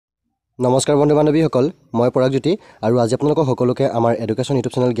নমস্কাৰ বন্ধু বান্ধৱীসকল মই পৰাগজ্যোতি আৰু আজি আপোনালোকক সকলোকে আমাৰ এডুকেশ্যন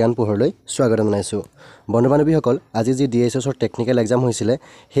ইউটিউব চেনেল জ্ঞান পোহৰলৈ স্বাগত জনাইছোঁ বন্ধু বান্ধৱীসকল আজি যি DHS ৰ টেকনিক্যাল এক্সাম হৈছিলে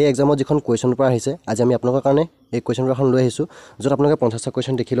সেই এক্সামত যিখন কুৱেশ্যন পেপাৰ আহিছে আজি আমি আপোনালোকৰ কাৰণে এই কুৱেশ্যন পেপাৰখন লৈ আহিছোঁ য'ত আপোনালোকে 50টা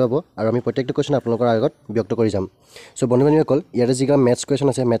কুৱেশ্যন দেখি ল'ব আৰু আমি প্ৰত্যেকটো কুৱেশ্যন আপোনালোকৰ আগত ব্যক্ত কৰি যাম সো বন্ধু বান্ধৱীসকল ইয়াৰে যিগা মেথছ কুৱেশ্যন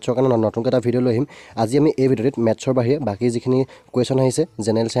আছে মেথছৰ কাৰণে নতুনকৈ এটা ভিডিঅ' লৈ আহিম আজি আমি এই ভিডিঅ'ত মেথছৰ বাহিৰে বাকি যিখিনি কুৱেশ্যন আহিছে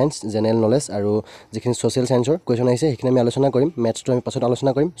জেনেৰেল সায়েন্স জেনেৰেল নলেজ আৰু যিখিনি সোশ্যাল সায়েন্সৰ কুৱেশ্যন আহিছে সেইখিনি আমি আলোচনা কৰিম মেথছটো আমি পাছত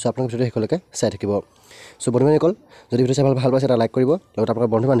আলোচনা কৰিম সো আপোনালোকে ভিডিঅ'টো শেষলৈকে চাই থাকিব সো বন্ধু বান্ধৱীসকল যদি ভিডিঅ' চাই ভাল পাইছে এটা লাইক কৰিব লগতে আপোনাৰ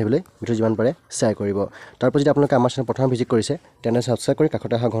বন্ধু বান্ধৱীলৈ ভিডিঅ' যিমান পাৰে শ্বেয়াৰ কৰিব তাৰপৰা যদি আপোনালোকে আমাৰ চেনেল প্ৰথম ভিজিট কৰিছে তেনে সাবস্ক্ৰাইব কৰি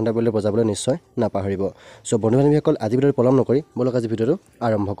কাষতে অহা ঘণ্টা বেলটো বজাবলৈ নিশ্চয় নাপাহৰিব সো বন্ধু বান্ধৱীসকল আজি ভিডিঅ'টো পলম নকৰি বলক আজি ভিডিঅ'টো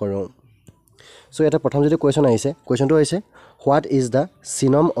আৰম্ভ কৰোঁ সো এটা প্ৰথম যদি কুৱেশ্যন আহিছে কুৱেশ্যনটো হৈছে what is the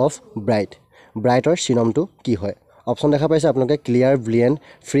চিনম of bright ব্ৰাইটৰ চিনমটো কি হয় অপশ্যন দেখা পাইছে আপোনালোকে ক্লিয়াৰ ব্ৰিলিয়েণ্ট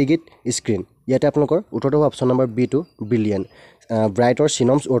ফ্ৰিগিট স্ক্ৰীন ইয়াতে আপোনালোকৰ উত্তৰটো হ'ব option number B two brilliant ব্ৰাইটৰ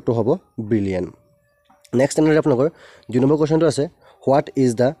চিনমছ ৱৰ্ডটো হ'ব ব্ৰিলিয়েণ্ট নেক্সট তেনেদৰে আপোনালোকৰ 2 নম্বৰ কুৱেশ্যনটো আছে what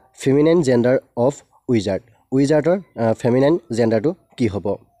is the feminine gender of wizard উইজাৰ্ডৰ feminine জেণ্ডাৰটো কি হ'ব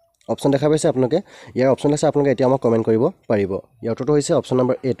অপশ্যন দেখা পাইছে আপোনালোকে ইয়াৰ অপশ্যন আছে আপোনালোকে এতিয়া আমাক কমেণ্ট কৰিব পাৰিব ইয়াৰ উত্তৰটো হৈছে অপশ্যন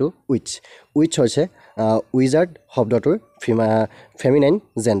নম্বৰ এ টু উইচ হৈছে উইজাৰ্ড শব্দটোৰ ফেমিনাইন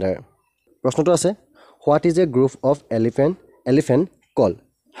জেণ্ডাৰ প্ৰশ্নটো আছে what is a group of elephant কল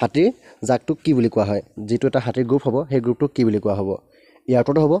হাতীৰ জাকটোক কি বুলি কোৱা হয় যিটো এটা হাতীৰ গ্ৰুপ হ'ব সেই গ্ৰুপটোক কি বুলি কোৱা হ'ব ইয়াৰ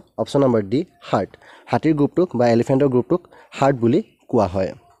উত্তৰটো হ'ব অপশ্যন নম্বৰ ডি হাৰ্ট হাতীৰ গ্ৰুপটোক বা এলিফেণ্টৰ গ্ৰুপটোক হাৰ্ট বুলি কোৱা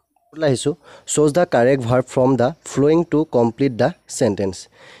হয় আহিছোঁ শ্ব'জ the correct verb from the flowing to complete the sentence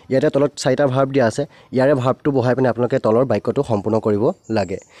ইয়াতে তলত 4টা ভাৰ্ব দিয়া আছে ইয়াৰে ভাৰ্বটো বহাই পিনে আপোনালোকে তলৰ বাক্যটো সম্পূৰ্ণ কৰিব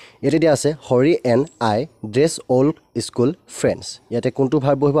লাগে ইয়াতে দিয়া আছে Hari and I dress old school friends ইয়াতে কোনটো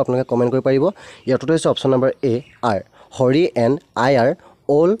ভাৰ্ব বহিব আপোনালোকে কমেণ্ট কৰিব পাৰিব ইয়াৰ উত্তৰটো হৈছে option number A R Hari and I R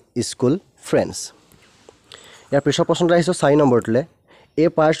old school friends ইয়াৰ পিছৰ প্ৰশ্নটো আহিছোঁ 4 নম্বৰটোলৈ a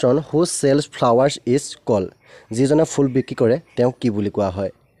person who sales flowers is কল যিজনে ফুল বিক্ৰী কৰে তেওঁক কি বুলি কোৱা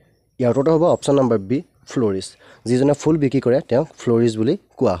হয় ইয়াৰ উত্তৰটো হ'ব অপশ্যন নম্বৰ বি ফ্লৰিষ্ট যিজনে ফুল বিক্ৰী কৰে তেওঁক ফ্লৰিষ্ট বুলি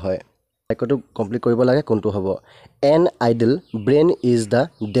কোৱা হয় বাক্যটো কমপ্লিট কৰিব লাগে কোনটো হ'ব N idol brain is the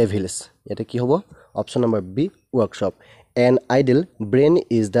devils ইয়াতে কি হ'ব option number B workshop N idol brain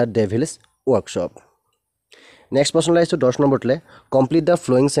is the devils workshop next প্ৰশ্ন আহিছোঁ 10 নম্বৰটোলৈ complete the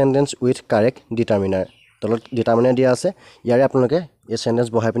flowing sentence with correct determiner তলত ডিটাৰমিনাৰ দিয়া আছে ইয়াৰে আপোনালোকে এই চেণ্টেন্স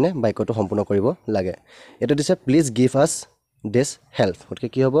বহাই পিনে বাক্যটো সম্পূৰ্ণ কৰিব লাগে এইটো দিছে প্লিজ গিভ আছ দিছ হেল্প গতিকে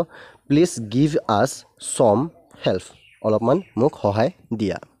কি হ'ব প্লিজ গিভ আছ ছম হেল্প অলপমান মোক সহায়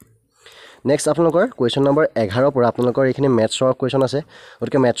দিয়া নেক্সট আপোনালোকৰ কুৱেশ্যন নম্বৰ 11 পৰা আপোনালোকৰ এইখিনি মেথছৰ কুৱেশ্যন আছে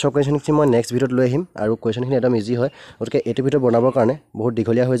গতিকে মেথছৰ কুৱেশ্যনখিনি মই নেক্সট ভিডিঅ'ত লৈ আহিম আৰু কুৱেশ্যনখিনি একদম ইজি হয় গতিকে এইটো ভিডিঅ' বনাবৰ কাৰণে বহুত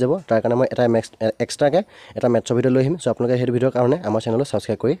দীঘলীয়া হৈ যাব তাৰ কাৰণে মই এটা এক্সট্ৰাকৈ এটা মেথছৰ ভিডিঅ' লৈ আহিম চ' আপোনালোকে সেইটো ভিডিঅ'ৰ কাৰণে আমাৰ চেনেলত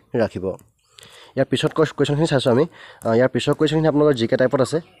ছাবস্ক্ৰাইব কৰি ৰাখিব ইয়াৰ পিছত কুৱেশ্যনখিনি চাইছোঁ আমি ইয়াৰ পিছৰ কুৱেশ্যনখিনি আপোনালোকৰ জিকে টাইপত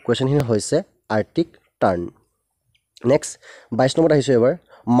আছে কুৱেশ্যনখিনি হৈছে আৰ্টিক টাৰ্ণ নেক্সট 22 নম্বৰত আহিছোঁ এবাৰ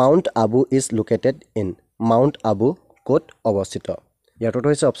mount Abu is located in mount Abu ক'ত অৱস্থিত ইয়াৰ উত্তৰটো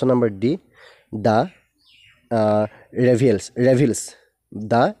হৈছে option number D the ৰেভিলছ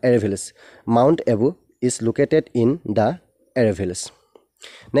the এৰেভিলছ mount Abu is located in the এৰেভিলছ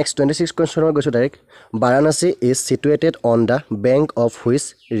next 26 কুৱেশ্যনত গৈছোঁ direct Varanasi is situated on the bank of which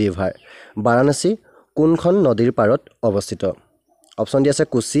river Varanasi কোনখন নদীৰ পাৰত অৱস্থিত অপশ্যন দি আছে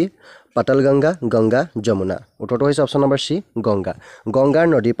কোচি পাতালগংগা গংগা যমুনা উত্তৰটো হৈছে অপশ্যন নম্বৰ চি গংগাৰ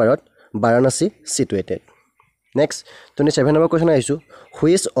নদীৰ পাৰত Varanasi situated next 27 number question আহিছোঁ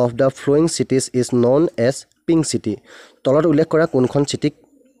which of the flowing cities is known as pink city তলত উল্লেখ কৰা কোনখন চিটিক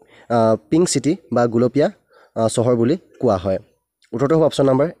পিংক চিটি বা গোলপীয়া চহৰ বুলি কোৱা হয় উত্তৰটো হ'ব অপশ্যন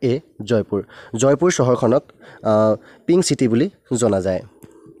নম্বৰ এ জয়পুৰ চহৰখনক পিংক চিটি বুলি জনা যায়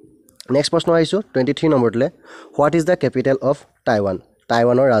নেক্সট প্ৰশ্ন আহিছোঁ 23 নম্বৰটোলৈ what is the capital of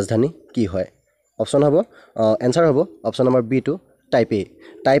টাইৱানৰ ৰাজধানী কি হয় অপশ্যন হ'ব এনচাৰ হ'ব অপশ্যন নম্বৰ বি টু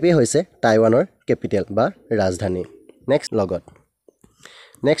টাইপে হৈছে টাইৱানৰ কেপিটেল বা ৰাজধানী নেক্সট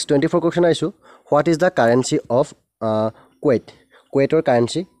 24 কুৱেশ্যন আহিছোঁ what is the currency of কুৱেইটৰ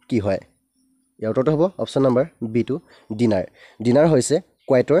currency কি হয় ইয়াৰ উত্তৰটো হ'ব option number B two dinner হৈছে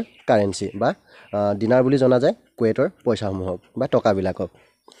কুৱেইটৰ কাৰেঞ্চি বা ডিনাৰ বুলি জনা যায় কুৱেইটৰ পইচাসমূহক বা টকাবিলাকক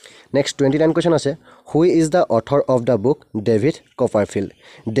নেক্সট 29 কুৱেশ্যন আছে who is the author of the book David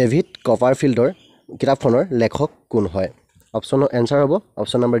কপাৰফিল্ডৰ কিতাপখনৰ লেখক কোন হয় অপশ্যন এনচাৰ হ'ব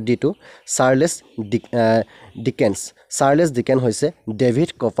option number D two চাৰ্লেছ Dickens হৈছে ডেভিড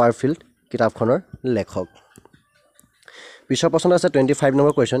কপাৰফিল্ড কিতাপখনৰ লেখক পিছৰ প্ৰশ্ন আছে 25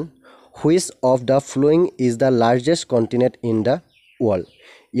 number question which of the flowing is the largest continent in the world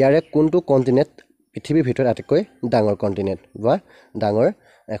ইয়াৰে কোনটো কণ্টিনেণ্ট পৃথিৱীৰ ভিতৰত আটাইতকৈ ডাঙৰ কণ্টিনেণ্ট বা ডাঙৰ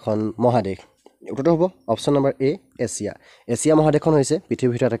এখন মহাদেশ উত্তৰটো হ'ব অপশ্যন নম্বৰ এ এছিয়া এছিয়া মহাদেশখন হৈছে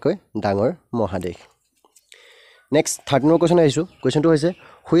পৃথিৱীৰ ভিতৰত আটাইতকৈ ডাঙৰ মহাদেশ নেক্সট 13 নম্বৰ কুৱেশ্যন আহিছোঁ কুৱেশ্যনটো হৈছে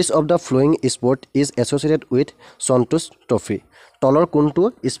which of the following sport is associated with Santosh trophy তলৰ কোনটো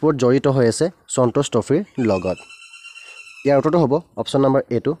স্পৰ্ট জড়িত হৈ আছে সন্তোষ ট্ৰফিৰ লগত ইয়াৰ উত্তৰটো হ'ব অপশ্যন নম্বৰ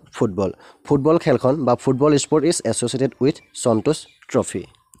এ টো ফুটবল খেলখন বা football sport is associated with Santosh trophy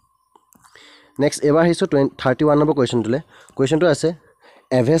next এবাৰ আহিছোঁ 31 নম্বৰ কুৱেশ্যনটো আছে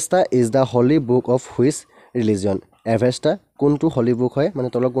এভেষ্টা is the Holi book of which religion এভেষ্টা কোনটো হলি বুক হয় মানে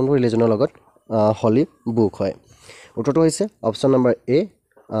তলৰ কোনটো ৰিলিজনৰ লগত হলি বুক হয় উত্তৰটো হৈছে অপশ্যন নম্বৰ এ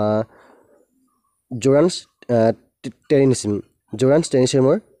জোৰান্স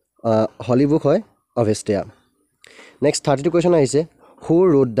টেনিছিমৰ হলি বুক হয় অভেষ্টিয়া নেক্সট 32 কুৱেশ্যন আহিছে হু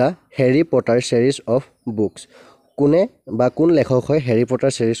ৰোড দ্য হেৰি পটাৰ ছিৰিজ অফ বুকছ কোনে বা কোন লেখক হয় হেৰি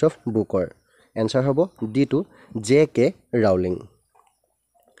পটাৰ ছিৰিজ অফ বুকৰ এনচাৰ হ'ব ডি টু জে.কে. ৰাউলিং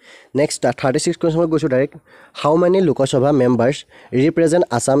নেক্সট 36 কুৱেশ্যনত গৈছোঁ direct how many Lok Sabha members represent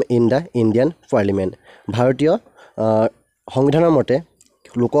Assam in the Indian parliament ভাৰতীয় সংবিধানৰ মতে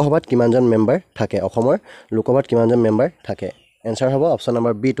লোকসভাত কিমানজন মেম্বাৰ থাকে অসমৰ লোকসভাত কিমানজন মেম্বাৰ থাকে এনচাৰ হ'ব অপশ্যন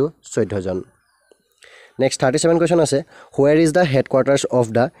নম্বৰ বি টু 14 জন নেক্সট 37 কুৱেশ্যন আছে where is the headquarters of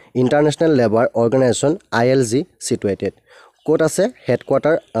the international labour organisation ILG situated ক'ত আছে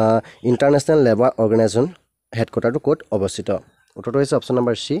হেডকোৱাৰ্টাৰ ইণ্টাৰনেশ্যনেল লেবাৰ অৰ্গেনাইজেশ্যন হেডকোৱাৰ্টাৰটো ক'ত অৱস্থিত উত্তৰটো হৈছে অপশ্যন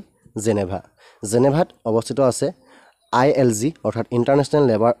নম্বৰ চি জেনেভাত অৱস্থিত আছে ILG অৰ্থাৎ international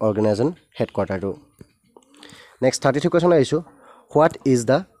labour organisation হেডকোৱাৰ্টাৰটো next 33 question আহিছোঁ what is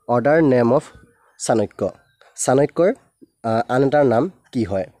the order name of চাণক্যৰ আন এটাৰ নাম কি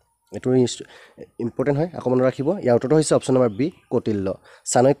হয় এইটো ইম্পৰ্টেণ্ট হয় আকৌ মনত ৰাখিব ইয়াৰ উত্তৰটো হৈছে অপশ্যন নম্বৰ বি কৌটিল্য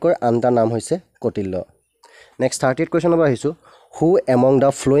চাণক্যৰ আন এটা নাম হৈছে কৌটিল্য নেক্সট 38 কুৱেশ্যনৰ পৰা আহিছোঁ who among the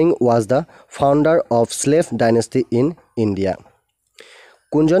following was the founder of slave dynasty in India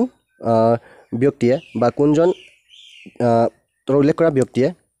কোনজন ব্যক্তিয়ে বা কোনজন উল্লেখ কৰা ব্যক্তিয়ে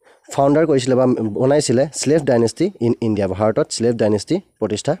ফাউণ্ডাৰ কৰিছিলে বা বনাইছিলে স্লেভ ডাইনেষ্টি ইন ইণ্ডিয়া ভাৰতত স্লেভ ডাইনেষ্টি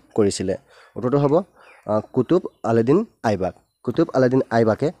প্ৰতিষ্ঠা কৰিছিলে উত্তৰটো হ'ব কুতুব আলাদিন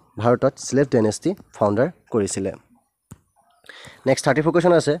আইবাকে ভাৰতত স্লেভ ডাইনেষ্টি ফাউণ্ডাৰ কৰিছিলে নেক্সট 34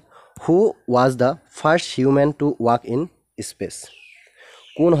 কুৱেশ্যন আছে who was the first human two walk in space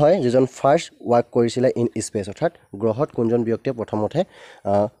কোন হয় যিজন ফাৰ্ষ্ট ৱাক কৰিছিলে ইন স্পেচ অৰ্থাৎ গ্ৰহত কোনজন ব্যক্তিয়ে প্ৰথমতে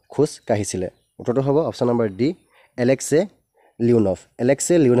খোজ কাঢ়িছিলে উত্তৰটো হ'ব অপশ্যন নম্বৰ ডি এলেক্সে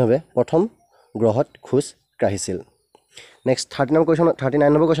লিওনভে প্ৰথম গ্ৰহত খোজ কাঢ়িছিল নেক্সট 39 নম্বৰ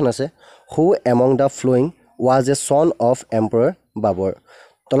কুৱেশ্যন আছে who among the following was a son of empire বাবৰ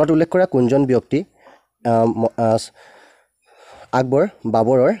তলত উল্লেখ কৰা কোনজন ব্যক্তি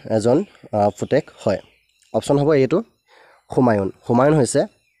বাবৰৰ এজন পুতেক হয় অপশ্যন হ'ব এইটো হুমায়ুন হৈছে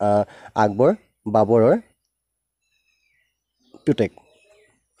বাবৰৰ পুতেক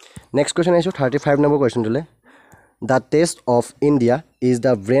নেক্সট কুৱেশ্যন আহিছোঁ 35 number কুৱেশ্যনটোলৈ the taste of India is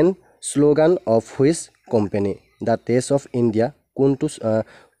the brand slogan of which company the taste of India কোনটো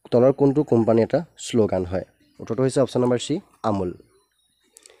তলৰ কোনটো কোম্পানী এটা শ্লোগান হয় উত্তৰটো হৈছে option number C Amul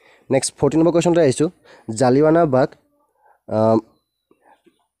next 14 number কুৱেশ্যনটো আহিছোঁ জালিৱানা বাগ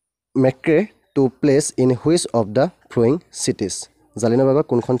মেক্ৰে two place in which of the following cities জালিৱানাবাগত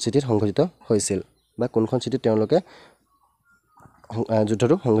কোনখন চিটিত সংঘটিত হৈছিল বা কোনখন চিটিত তেওঁলোকে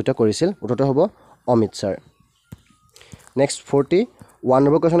যুদ্ধটো সংঘটিত কৰিছিল উত্তৰটো হ'ব অমৃতসৰ নেক্সট 41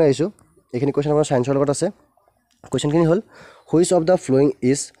 নম্বৰ কুৱেশ্যন আহিছোঁ এইখিনি কুৱেশ্যন আমাৰ সায়েন্সৰ লগত আছে কুৱেশ্যনখিনি হ'ল which of the following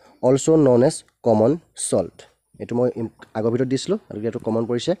is also' known as common salt এইটো মই আগৰ ভিডিঅ'ত দিছিলোঁ আৰু এইটো কমন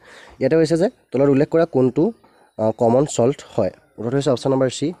পৰিছে ইয়াতে হৈছে যে তলত উল্লেখ কৰা কোনটো কমন চল্ট হয় উত্তৰটো হৈছে option number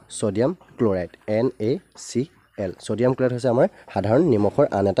C sodium chloride NaCl sodium chloride হৈছে আমাৰ সাধাৰণ নিমখৰ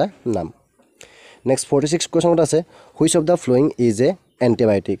আন এটা নাম নেক্সট 46 কুৱেশ্যনত আছে which of the following is a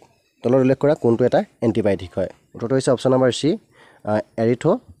antibiotic তলত উল্লেখ কৰা কোনটো এটা এণ্টিবায়'টিক হয় উত্তৰটো হৈছে অপশ্যন নম্বৰ চি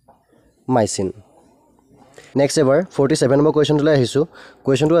এৰিথ্ৰ'মাইচিন নেক্সট এবাৰ 47 নম্বৰ কুৱেশ্যনটোলৈ আহিছোঁ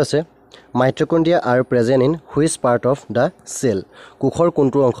কুৱেশ্যনটো আছে মাইট্ৰকণ্ড্ৰিয়া R present in which part of the cell কোষৰ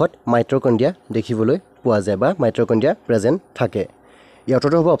কোনটো অংশত মাইট্ৰকণ্ড্ৰিয়া দেখিবলৈ পোৱা যায় বা মাইট্ৰকণ্ড্ৰিয়া প্ৰেজেণ্ট থাকে ইয়াৰ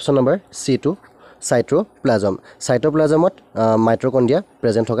উত্তৰটো হ'ব option number C two চাইট'প্লাজমত মাইট্ৰকণ্ড্ৰিয়া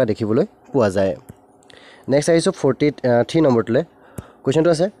present থকা দেখিবলৈ পোৱা যায় নেক্সট আহিছোঁ 43 নম্বৰটোলৈ কুৱেশ্যনটো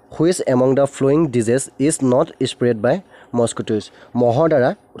আছে which among the following disease is not spread বাই মস্কিটোজ মহৰ দ্বাৰা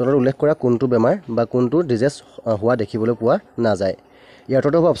তলত উল্লেখ কৰা কোনটো বেমাৰ বা কোনটো ডিজিজ হোৱা দেখিবলৈ পোৱা নাযায় ইয়াৰ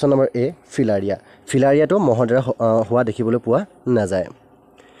উত্তৰটো হ'ব অপশ্যন নম্বৰ এ ফিলাৰিয়াটো মহৰ দ্বাৰা হোৱা দেখিবলৈ পোৱা নাযায়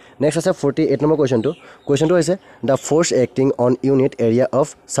নেক্সট আছে 48 নম্বৰ কুৱেশ্যনটো হৈছে the force acting on unit area of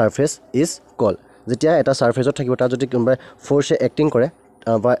surface is কল যেতিয়া এটা ছাৰ্ফেচত থাকিব তাত যদি কোনোবাই ফ'ৰ্চে এক্টিং কৰে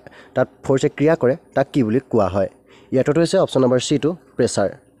বা তাত ফ'ৰ্চে ক্ৰিয়া কৰে তাক কি বুলি কোৱা হয় ইয়াৰ উত্তৰটো হৈছে option number C two pressure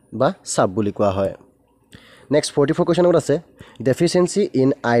বা সাব বুলি কোৱা হয় নেক্সট 44 কোৱেশ্চন নম্বৰ আছে ডেফিচিয়েন্সি ইন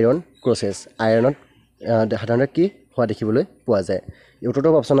আইৰণ ক্ৰচেছ আইৰণত সাধাৰণতে কি হোৱা দেখিবলৈ পোৱা যায় উত্তৰটো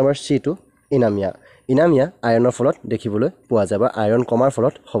অপশ্যন নম্বৰ সি টু ইনামিয়া আইৰণৰ ফলত দেখিবলৈ পোৱা যায় বা আইৰণ কমাৰ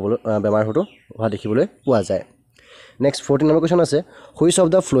ফলত হ'বলৈ বেমাৰ হোৱা দেখিবলৈ পোৱা যায় নেক্সট 14 নম্বৰ কোৱেশ্চন আছে which of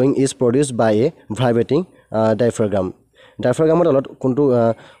the following is প্ৰডিউসড বাই এ ভাইব্ৰেটিং ডায়াফ্ৰাগ্ৰামৰ তলত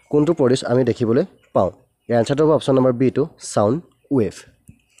কোনটো প্ৰডিউস আমি দেখিবলৈ পাওঁ ইয়াৰ আনসাৰটো হ'ব option number B two sound wave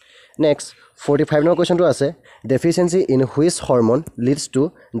next 45 number কোৱেশ্চনটো আছে deficiency in which hormone lids two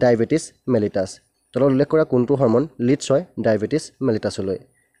diabetes mellitus তলত উল্লেখ কৰা কোনটো হৰমন লিডছ হয় ডায়েবেটিছ মেলিটাছলৈ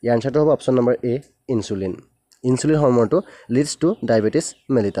ইয়াৰ আনসাৰটো হ'ব অপশ্যন নম্বৰ এ insulin হৰমনটো lids two diabetes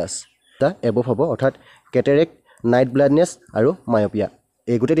mellitus দা এবভ হ'ব অৰ্থাৎ কেটেৰেক্ট নাইট ব্লাইণ্ডনেছ আৰু মায়োপিয়া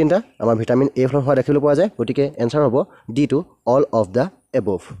এই গোটেই তিনিটা আমাৰ ভিটামিন এ ফলত হোৱা দেখিবলৈ পোৱা যায় গতিকে এনসাৰ হ'ব D to all of the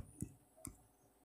above